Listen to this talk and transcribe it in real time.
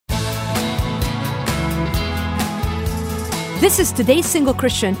This is Today's Single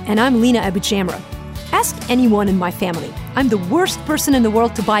Christian, and I'm Lena Abu-Jamra. Ask anyone in my family. I'm the worst person in the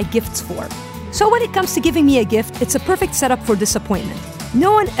world to buy gifts for. So when it comes to giving me a gift, it's a perfect setup for disappointment.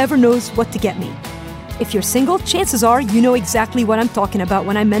 No one ever knows what to get me. If you're single, chances are you know exactly what I'm talking about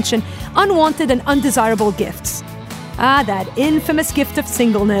when I mention unwanted and undesirable gifts. That infamous gift of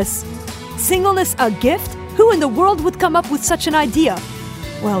singleness. Singleness a gift? Who in the world would come up with such an idea?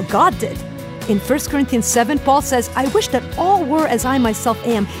 Well, God did. In 1 Corinthians 7, Paul says, I wish that all were as I myself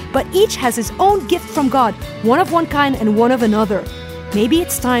am, but each has his own gift from God, one of one kind and one of another. Maybe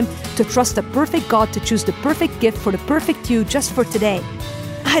it's time to trust the perfect God to choose the perfect gift for the perfect you just for today.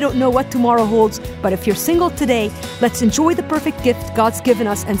 I don't know what tomorrow holds, but if you're single today, let's enjoy the perfect gift God's given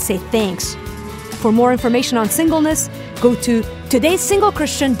us and say thanks. For more information on singleness, go to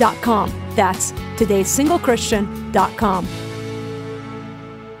today'ssinglecchristian.com. That's today'ssinglecchristian.com.